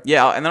free throw.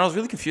 Yeah, and then I was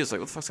really confused.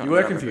 Like, what the fuck's going You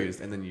on? were Then I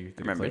confused, and then you did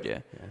a remembered,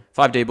 clip. yeah.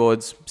 5 D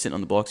boards, sitting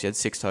on the blocks. You had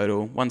 6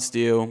 total. 1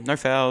 steal, no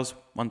fouls,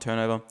 1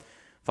 turnover,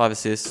 5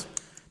 assists,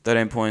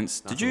 13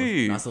 points. Nice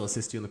little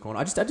assist you in the corner.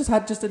 I just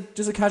had just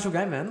a casual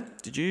game, man.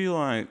 Did you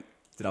like?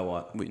 Did I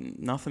what?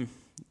 Nothing.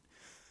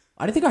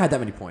 I didn't think I had that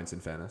many points. In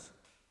fairness,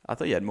 I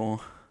thought you had more.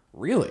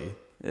 really?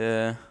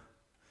 Yeah.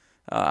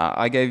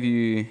 I gave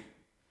you.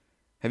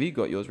 Have you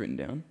got yours written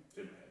down?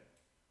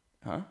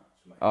 Huh?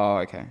 Oh,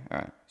 okay. All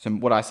right. So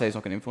what I say is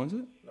not going to influence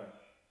it? No.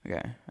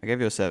 Okay. I gave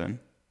you a 7.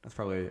 That's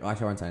probably. Actually,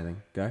 I won't say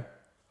anything. Go.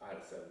 I had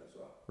a 7 as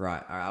well.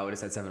 Right. All right. I would have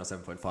said 7 or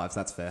 7.5. So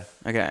that's fair.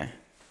 Okay.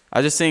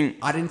 I just think.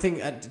 I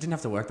didn't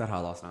have to work that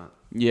hard last night.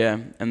 Yeah.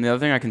 And the other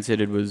thing I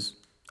considered was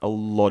a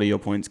lot of your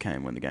points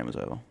came when the game was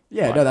over.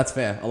 Yeah. Like, No, that's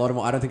fair. A lot of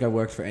them. I don't think I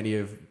worked for any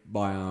of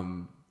my.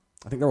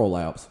 I think they're all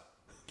layups.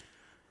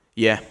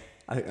 Yeah.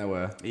 I think they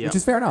were. Yeah. Which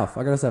is fair enough.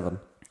 I got a 7.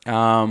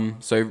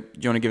 So do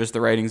you want to give us the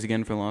ratings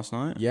again from last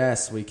night?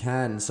 Yes, we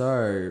can.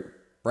 So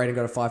Braden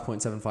got a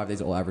 5.75.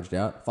 These are all averaged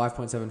out.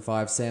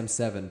 5.75. Sam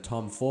 7.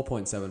 Tom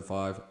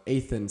 4.75.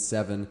 Ethan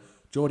 7.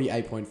 Geordie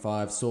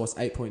 8.5. Sauce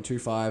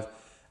 8.25.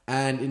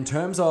 And in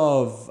terms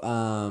of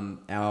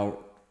our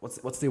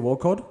what's the award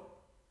called?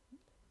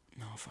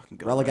 Oh, fucking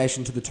God.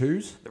 Relegation to the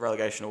twos. The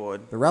relegation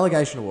award. The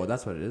relegation award.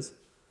 That's what it is.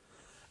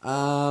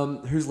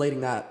 Who's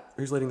leading that?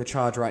 Who's leading the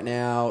charge right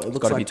now? It looks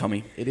Got to like be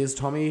Tommy. It is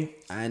Tommy,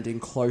 and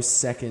in close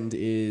second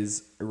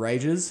is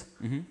Rages.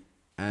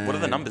 Mm-hmm. What are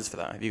the numbers for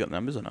that? Have you got the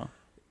numbers or not?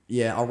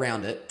 Yeah, I'll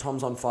round it.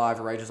 Tom's on 5,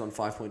 Rages on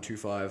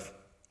 5.25,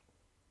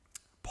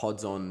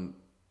 Pod's on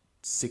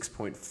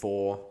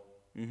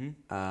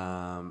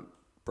 6.4,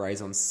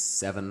 Bray's on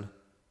 7.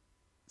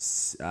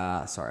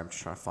 Sorry, I'm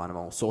just trying to find them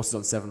all. Sauce is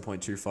on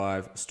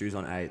 7.25, Stu's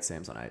on 8,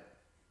 Sam's on 8.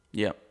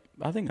 Yeah,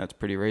 I think that's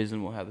pretty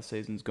reasonable how the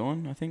season's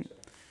gone, I think.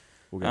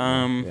 We'll get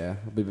yeah,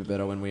 it'll be a bit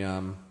better when we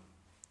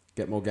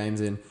get more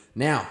games in.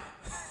 Now...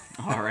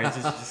 All right,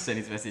 just send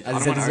his message. Has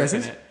he sent his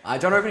message?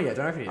 Don't open it yet.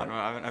 Do you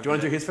want to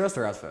do his first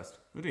or ours first?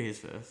 We'll do his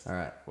first. All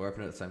right, we'll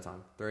open it at the same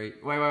time. 3.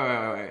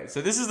 Wait.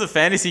 So this is the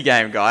fantasy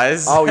game,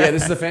 guys. Oh yeah,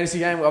 this is the fantasy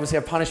game. We obviously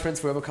have punishments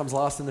for whoever comes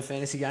last in the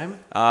fantasy game. Do you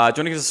want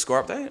to give us a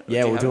score update?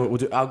 Yeah, we'll do it. We'll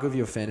do. I'll give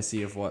you a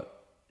fantasy of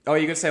what. Oh,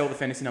 you're gonna say all the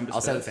fantasy numbers.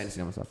 I'll say the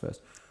fantasy numbers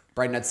first.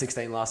 Braden had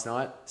 16 last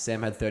night.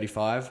 Sam had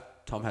 35.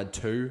 Tom had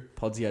 2.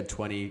 Podsy had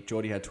 20.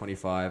 Geordie had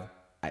 25.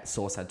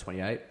 Sauce had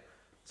 28.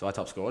 So I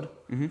top scored.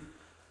 Mm-hmm.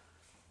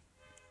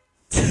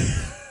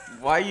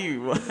 Why are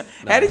you...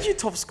 How did you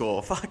top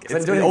score? Fuck.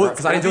 Because I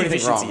didn't do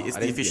anything wrong. It's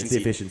the efficiency. It's the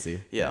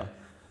efficiency. Yeah.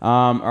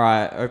 All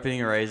right.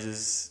 Opening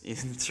erasers in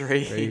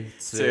 3,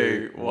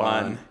 2,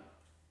 1.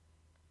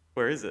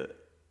 Where is it?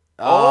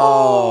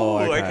 Oh,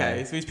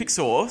 okay. So he's picked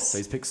Sauce. So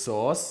he's picked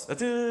Sauce.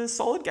 That's a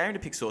solid game to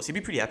pick Sauce. He'd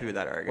be pretty happy with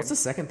that, I reckon. What's the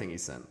second thing he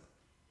sent?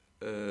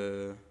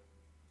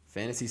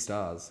 Fantasy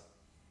Stars.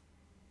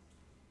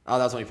 Oh,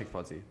 that was when he picked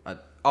Podsy.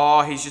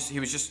 He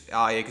was just...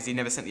 Oh, yeah, because he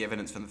never sent the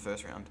evidence from the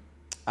first round.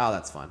 Oh,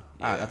 that's fine.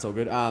 Yeah. All right, that's all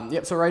good.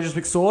 Yep, so Rages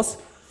picked Sauce.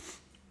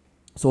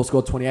 Sauce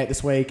scored 28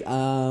 this week.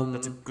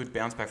 That's a good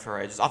bounce back for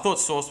Rages. I thought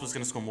Sauce was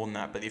going to score more than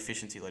that, but the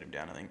efficiency let him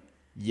down, I think.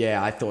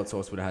 Yeah, I thought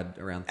Sauce would have had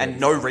around 30. And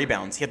no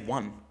rebounds. He had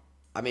 1.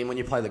 I mean, when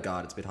you play the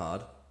guard, it's a bit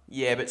hard.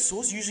 Yeah, but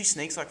Sauce usually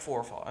sneaks like 4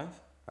 or 5.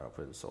 I'll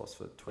put in Sauce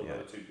for 28.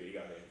 Not too big,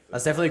 I think.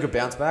 That's definitely a good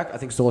bounce back. I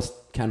think Sauce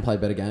can play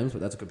better games,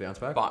 but that's a good bounce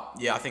back. But,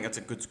 yeah, I think that's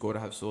a good score to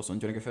have Sauce on.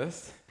 Do you want to go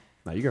first?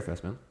 No, you go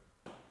first, man.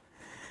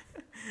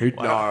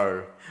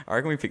 No. I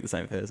reckon we picked the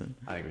same person.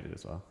 I think we did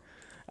as well.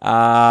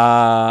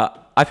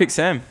 I picked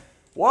Sam.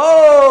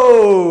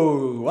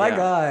 Whoa! My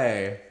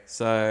guy.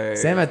 So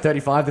Sam had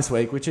 35 this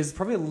week, which is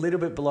probably a little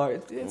bit below.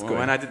 It's good.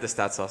 When I did the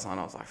stats last night,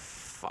 I was like,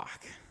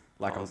 fuck.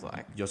 I was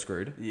like, you're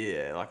screwed.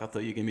 Yeah, like I thought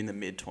you were going to be in the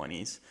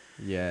mid-20s.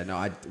 Yeah,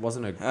 no, it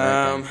wasn't a great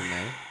game for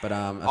me. But,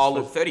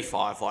 look,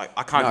 35, like,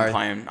 I can't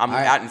complain. I'm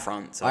out in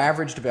front. So. I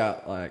averaged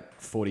about,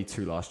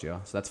 42 last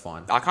year, so that's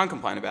fine. I can't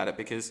complain about it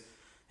because,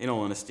 in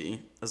all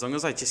honesty, as long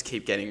as I just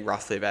keep getting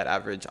roughly about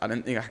average, I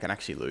don't think I can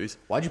actually lose.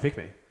 Why'd you pick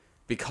me?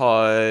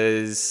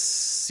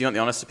 Because, you want the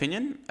honest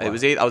opinion? What? I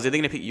was either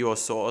going to pick you or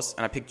Sauce,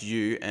 and I picked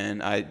you,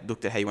 and I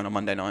looked at how you went on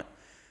Monday night,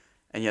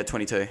 and you had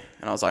 22, and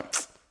I was like...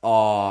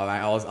 Oh,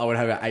 mate, I would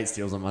have about 8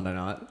 steals on Monday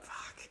night.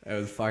 Fuck. It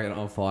was fucking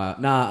on fire.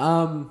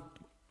 Nah,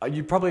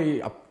 you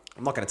probably... I'm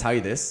not going to tell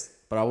you this,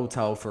 but I will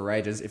tell for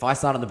Rages. If I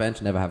start on the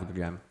bench, I never have a good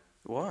game.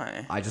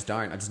 Why? I just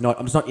don't. I'm just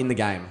not in the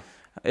game.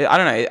 I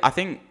don't know. I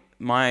think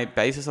my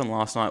basis on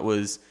last night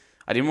was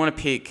I didn't want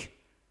to pick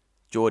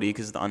Geordie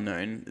because of the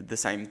unknown. The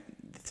same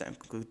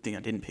good thing I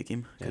didn't pick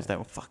him because they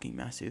were fucking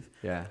massive.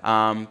 Yeah.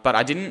 But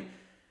I didn't...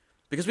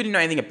 Because we didn't know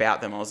anything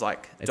about them, I was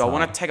like, It's do I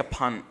want hard. to take a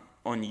punt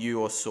on you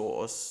or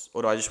Sauce,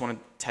 or do I just want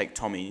to take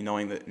Tommy,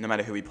 knowing that no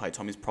matter who we play,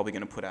 Tommy's probably going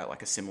to put out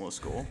like a similar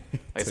score.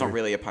 Like, it's not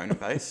really opponent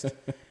based.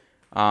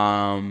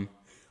 But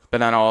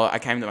then I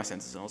came to my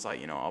senses and I was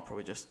like, I'll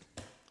probably just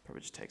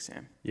take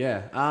Sam.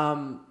 Yeah.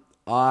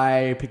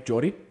 I picked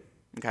Geordie.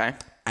 Okay.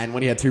 And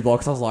when he had 2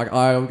 blocks, I was like,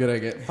 I'm going to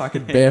get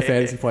fucking bare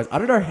fantasy points. I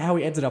don't know how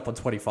he ended up on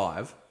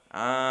 25.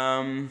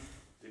 Did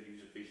he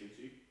use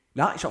efficiency?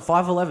 Nah, he shot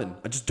 5-11.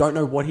 I just don't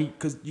know what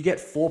because you get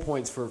 4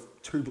 points for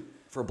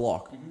a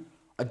block. Mm-hmm.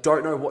 I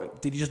don't know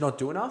did he just not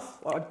do enough?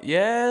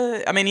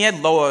 Yeah, I mean, he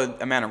had lower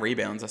amount of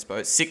rebounds, I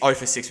suppose. 0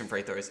 for 6 from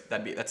free throws.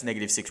 That's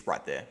 -6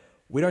 right there.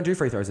 We don't do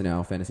free throws in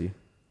our fantasy.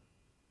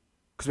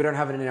 Because we don't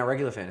have it in our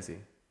regular fantasy.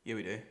 Yeah,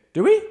 we do.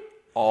 Do we?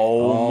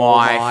 Oh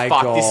my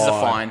fuck! God. This is a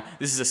fine.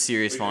 This is a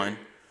serious fine.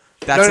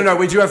 No.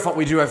 We do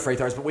have free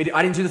throws, but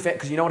I didn't do the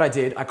because you know what I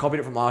did? I copied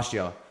it from last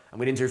year, and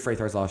we didn't do free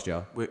throws last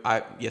year.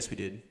 Yes, we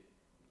did.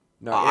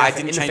 No, I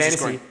didn't change the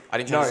scoring. I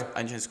didn't No.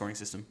 change the scoring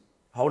system.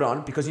 Hold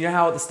on, because you know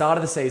how at the start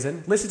of the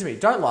season, listen to me,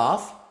 don't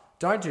laugh,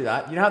 don't do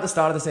that. You know how at the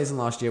start of the season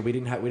last year we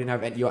didn't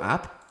have your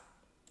app.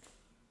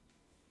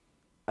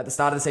 At the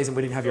start of the season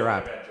we didn't have your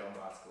app.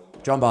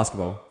 John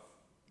Basketball.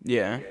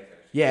 Yeah.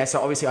 Yeah,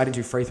 so obviously I didn't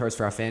do free throws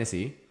for our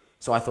fantasy.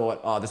 So I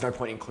thought, there's no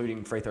point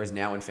including free throws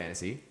now in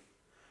fantasy.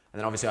 And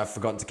then obviously I've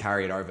forgotten to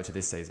carry it over to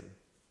this season.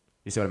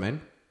 You see what I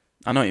mean?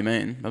 I know what you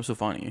mean. I'm still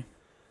finding you.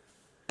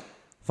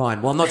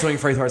 Fine. Well, I'm not doing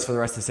free throws for the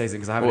rest of the season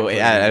because I haven't. Well,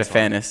 out of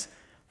fairness.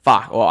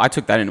 Fuck. Well, I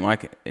took that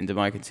into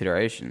my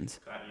considerations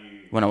Can't you?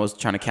 when I was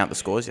trying to count the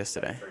scores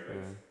yesterday. 3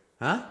 weeks.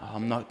 Huh? Oh,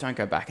 I'm not. Don't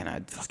go back and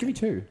add. Just give me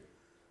 2.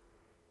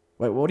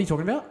 Wait, what are you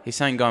talking about? He's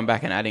saying going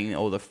back and adding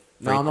all the.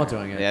 No, I'm not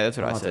doing it. Yeah, that's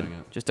what I'm I not said. doing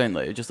it. Just don't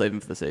leave. Just leave him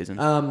for the season.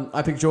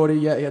 I picked Geordie.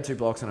 Yeah, he had 2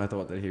 blocks, and I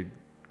thought that he'd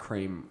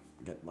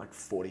get like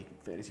 40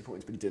 fantasy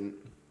points, but he didn't.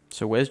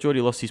 So where's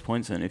Geordie lost his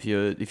points in? If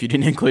you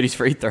didn't include his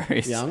free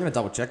throws. Yeah, I'm gonna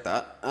double check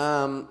that.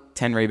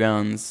 10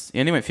 rebounds. He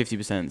only went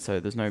 50%, so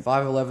there's no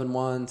 5, 11,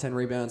 1, 10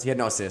 rebounds. He had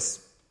no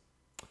assists.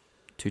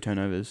 2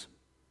 turnovers.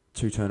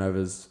 2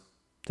 turnovers.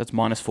 That's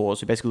 -4.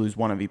 So you basically lose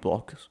one of your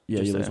blocks. Yeah,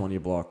 Just you lose there. one of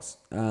your blocks.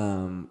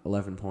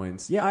 11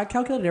 points. Yeah, I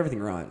calculated everything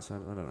right, so I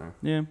don't know.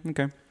 Yeah.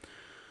 Okay.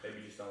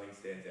 Maybe just nothing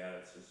stands out.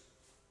 It's just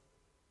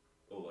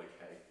all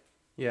okay.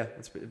 Yeah,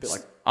 it's a bit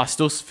like I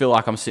still feel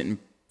like I'm sitting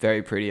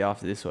very pretty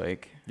after this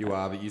week. you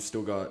are, but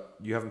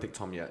you haven't picked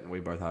Tom yet, and we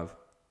both have.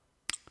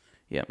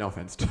 Yeah. No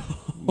offense, Tom.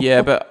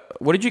 Yeah, but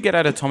what did you get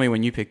out of Tommy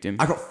when you picked him?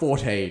 I got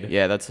 14.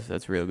 Yeah,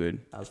 that's real good.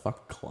 That was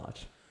fucking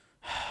clutch.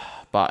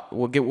 But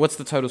what's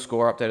the total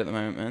score update at the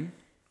moment, man?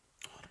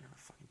 I don't know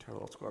fucking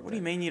total score. What do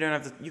you mean you don't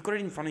have you've got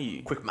it in front of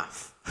you? Quick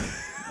math.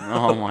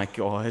 Oh my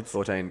god.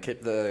 14.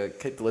 Keep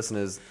the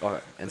listeners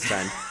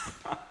entertained.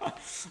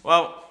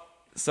 Well,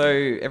 so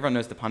everyone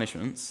knows the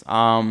punishments.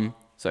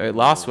 So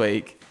last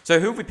week, so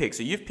who have we picked?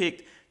 So you've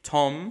picked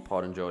Tom,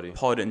 Pod and Geordie.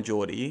 Pod, and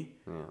Geordie.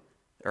 Yeah.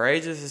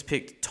 Arages has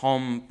picked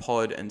Tom,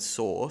 Pod, and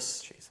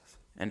Sauce. Jesus.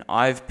 And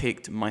I've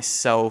picked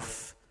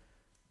myself,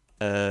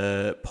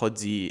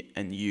 Podsy,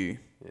 and you.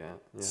 Yeah.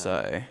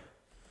 So,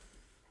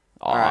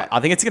 Alright. I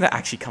think it's going to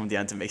actually come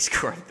down to me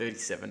scoring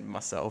 37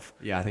 myself.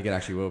 Yeah, I think it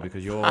actually will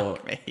because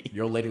Fuck me.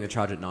 you're leading the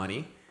charge at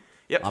 90.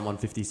 Yep. I'm on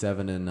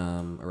 57 and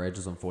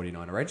Arages on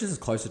 49. Arages is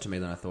closer to me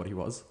than I thought he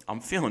was. I'm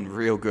feeling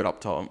real good up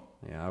top.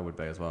 Yeah, I would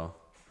be as well.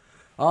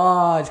 Oh,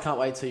 I just can't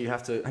wait till you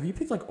have to. Have you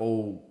picked like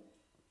all?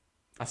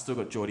 I still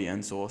got Geordie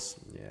and Sauce.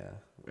 Yeah,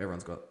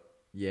 everyone's got.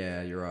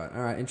 Yeah, you're right.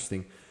 All right,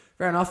 interesting.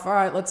 Fair enough. All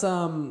right, let's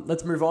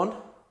move on.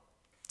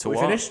 To Are we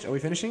what? finished? Are we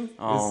finishing?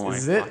 Oh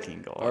is my it?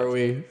 fucking God. Or are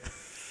we?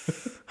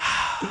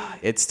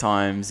 It's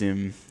time,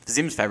 Zim.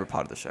 Zim's favourite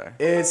part of the show.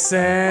 It's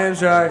Sam's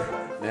joke.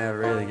 Never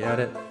really get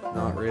it.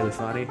 Not really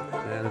funny.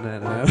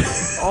 No.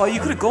 Oh, you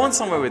could have gone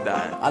somewhere with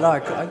that. I know.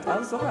 I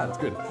was not bad. It's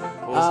good.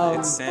 Also,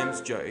 it's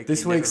Sam's joke.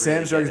 This You week, never Sam's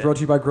really joke get is it. brought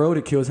to you by Grilled.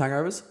 It cures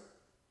hangovers.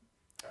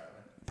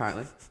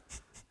 Apparently.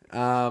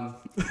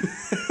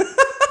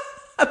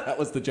 That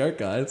was the joke,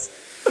 guys.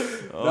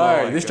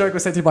 my This God. joke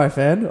was sent to you by a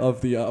fan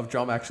of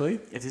Jom, actually.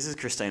 If this is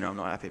Christina, I'm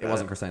not happy about It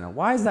wasn't Christina.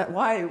 Why is that?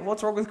 Why?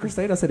 What's wrong with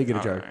Christina sending in a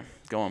I don't joke? know.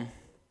 Go on.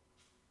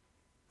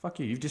 Fuck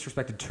you. You've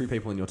disrespected 2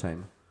 people in your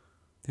team.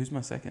 Who's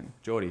my second?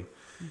 Geordie.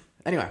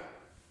 Anyway.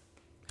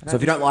 So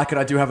if you don't like it,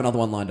 I do have another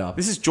one lined up.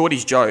 This is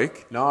Geordie's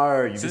joke.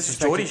 No, you So this is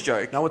disrespected- Geordie's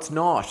joke? No, it's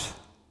not.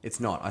 It's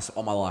not.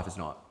 On my life, it's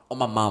not. On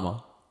my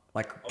mama.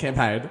 Like,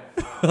 campaign.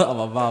 On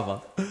my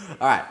mama. All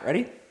right,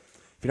 ready?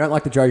 If you don't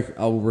like the joke,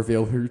 I will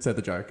reveal who said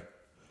the joke.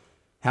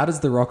 How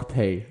does The Rock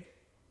pee?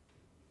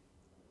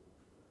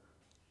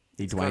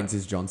 He Dwayne's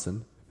his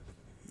Johnson.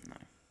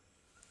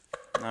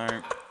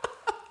 No.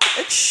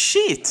 It's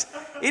shit.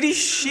 It is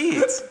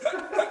shit.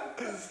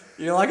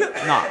 You don't like it?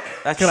 No,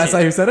 that's Can I shit.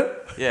 say who said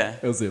it? Yeah.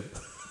 It was him.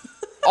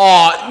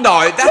 Oh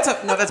no,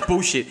 that's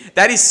bullshit.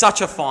 That is such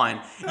a fine.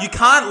 You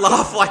can't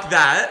laugh like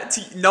that,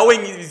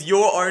 knowing it is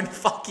your own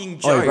fucking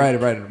joke. Oh,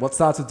 Brayden. What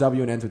starts with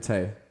W and ends with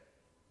T?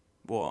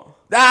 What?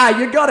 Ah,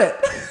 you got it.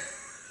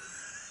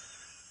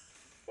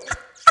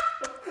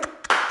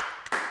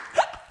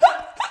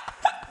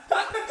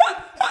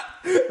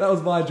 That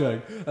was my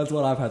joke. That's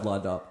what I've had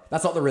lined up.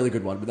 That's not the really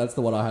good one, but that's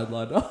the one I had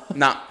lined up.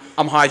 Nah,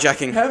 I'm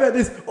hijacking. How about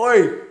this?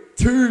 Oi,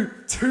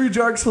 two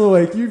jokes for the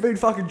week. You've been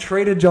fucking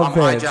treated, John I'm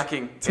fans.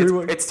 hijacking.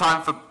 Two- It's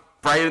time for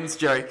Braden's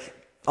joke.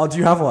 Oh, do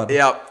you have one?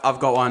 Yeah, I've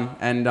got one,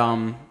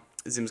 and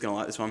Zim's gonna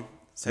like this one.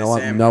 So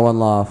Sam, No one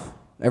laugh.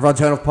 Everyone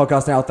turn off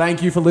podcast now.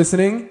 Thank you for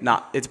listening.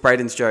 Nah, it's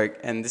Braden's joke,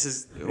 and this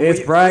is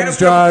It's we're Braden's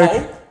gonna put up a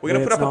joke. poll. We're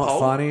gonna put up a It's poll.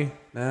 not funny.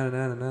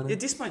 No. Yeah,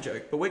 diss my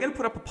joke, but we're gonna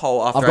put up a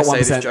poll I've after got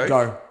I say 1%. this joke.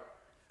 Go.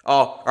 Oh,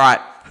 all right.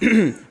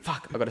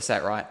 Fuck, I gotta say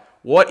it right.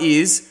 What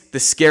is the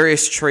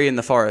scariest tree in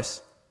the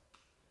forest?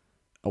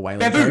 A whaling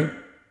Bamboo. tree.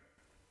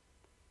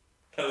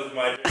 That was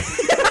my joke.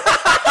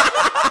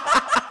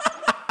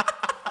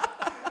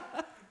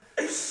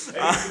 Maybe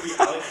it could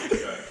be Alex's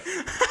joke.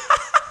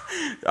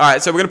 All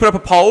right, so we're gonna put up a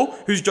poll.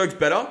 Whose joke's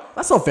better?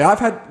 That's not fair. I've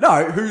had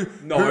who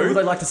No. would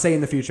they like to see in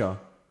the future?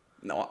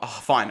 No,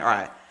 fine. All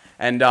right,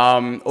 and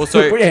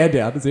also. Put your hand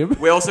down, Zim.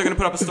 We're also going to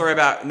put up a story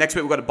about next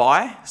week. We've got to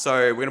buy, so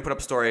we're going to put up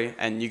a story,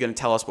 and you're going to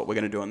tell us what we're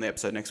going to do on the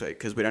episode next week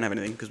because we don't have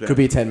anything. Could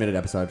be a 10-minute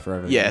episode for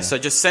everything. Yeah, so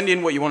just send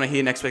in what you want to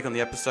hear next week on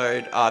the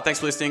episode. Thanks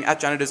for listening. At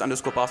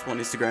janitors_basketball on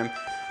Instagram.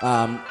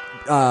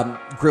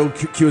 Grilled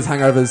cures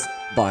hangovers.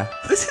 Bye.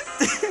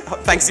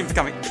 Thanks, Tim, for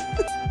coming.